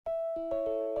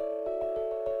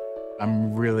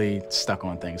I'm really stuck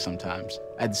on things sometimes.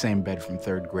 I had the same bed from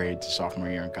 3rd grade to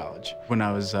sophomore year in college. When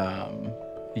I was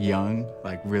young,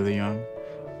 like really young,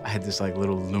 I had this like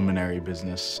little luminary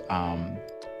business,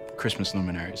 Christmas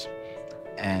luminaries.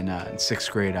 And in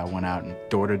 6th grade, I went out and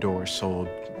door to door sold.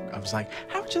 I was like,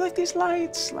 how would you like these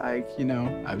lights? Like, you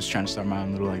know, I was trying to start my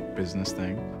own little like business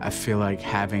thing. I feel like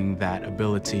having that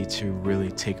ability to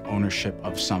really take ownership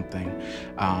of something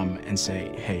and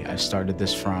say, hey, I started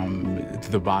this from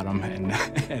the bottom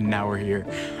and now we're here.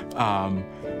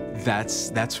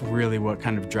 That's really what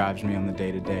kind of drives me on the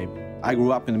day-to-day. I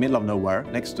grew up in the middle of nowhere,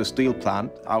 next to a steel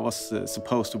plant. I was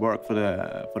supposed to work for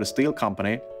the steel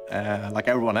company, like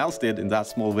everyone else did in that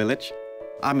small village.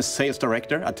 I'm a sales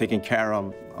director. I'm taking care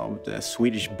of the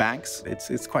Swedish banks.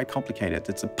 It's quite complicated.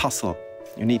 It's a puzzle.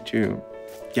 You need to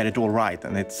get it all right,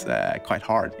 and it's quite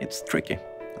hard. It's tricky.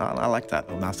 I like that.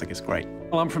 Well, Nasdaq is great.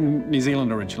 Well, I'm from New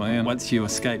Zealand originally, and once you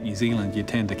escape New Zealand, you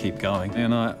tend to keep going.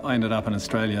 And I ended up in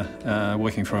Australia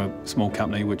working for a small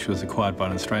company which was acquired by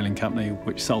an Australian company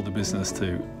which sold the business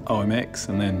to OMX,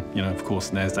 and then, you know, of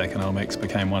course, Nasdaq and OMX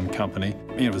became one company.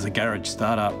 It was a garage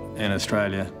startup in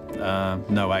Australia,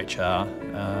 no HR.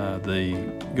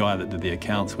 The guy that did the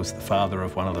accounts was the father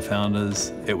of one of the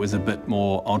founders. It was a bit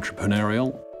more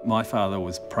entrepreneurial. My father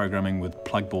was programming with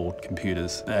plugboard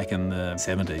computers back in the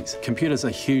 70s. Computers are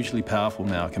hugely powerful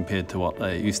now compared to what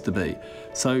they used to be.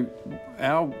 So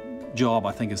our job,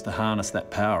 I think, is to harness that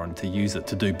power and to use it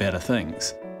to do better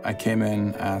things. I came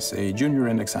in as a junior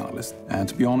index analyst, and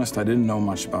to be honest, I didn't know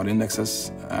much about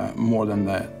indexes, more than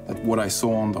what I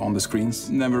saw on the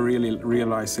screens, never really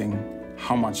realizing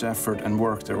how much effort and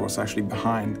work there was actually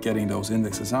behind getting those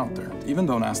indexes out there. Even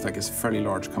though Nasdaq is a fairly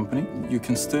large company, you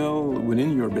can still,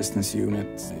 within your business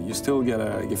unit, you still get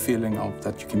a feeling of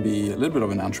that you can be a little bit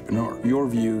of an entrepreneur. Your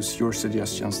views, your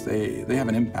suggestions, they have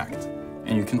an impact,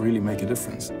 and you can really make a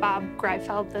difference. Bob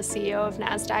Greifeld, the CEO of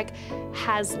Nasdaq,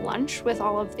 has lunch with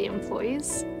all of the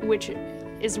employees, which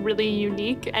is really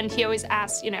unique, and he always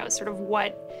asks, you know, sort of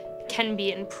what can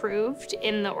be improved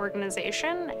in the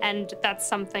organization, and that's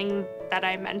something that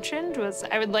I mentioned was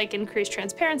I would like increased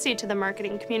transparency to the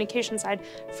marketing communication side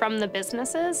from the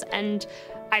businesses, and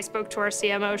I spoke to our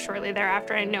CMO shortly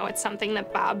thereafter. I know it's something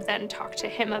that Bob then talked to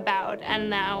him about, and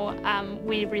now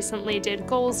we recently did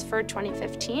goals for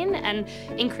 2015, and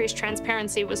increased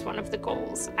transparency was one of the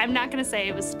goals. I'm not going to say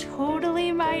it was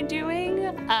totally my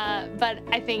doing, but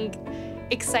I think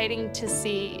exciting to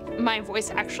see my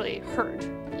voice actually heard,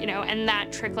 you know, and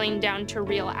that trickling down to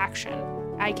real action.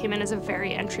 I came in as a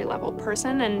very entry-level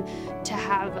person, and to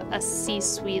have a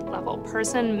C-suite level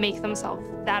person make themselves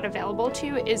that available to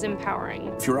you is empowering.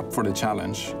 If you're up for the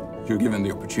challenge, you're given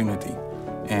the opportunity,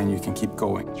 and you can keep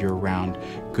going. You're around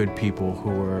good people who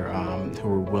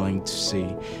are willing to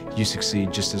see you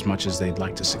succeed just as much as they'd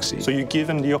like to succeed. So you're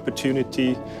given the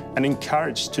opportunity and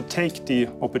encouraged to take the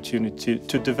opportunity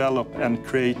to develop and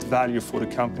create value for the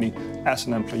company as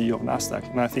an employee of Nasdaq.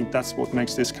 And I think that's what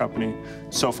makes this company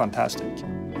so fantastic.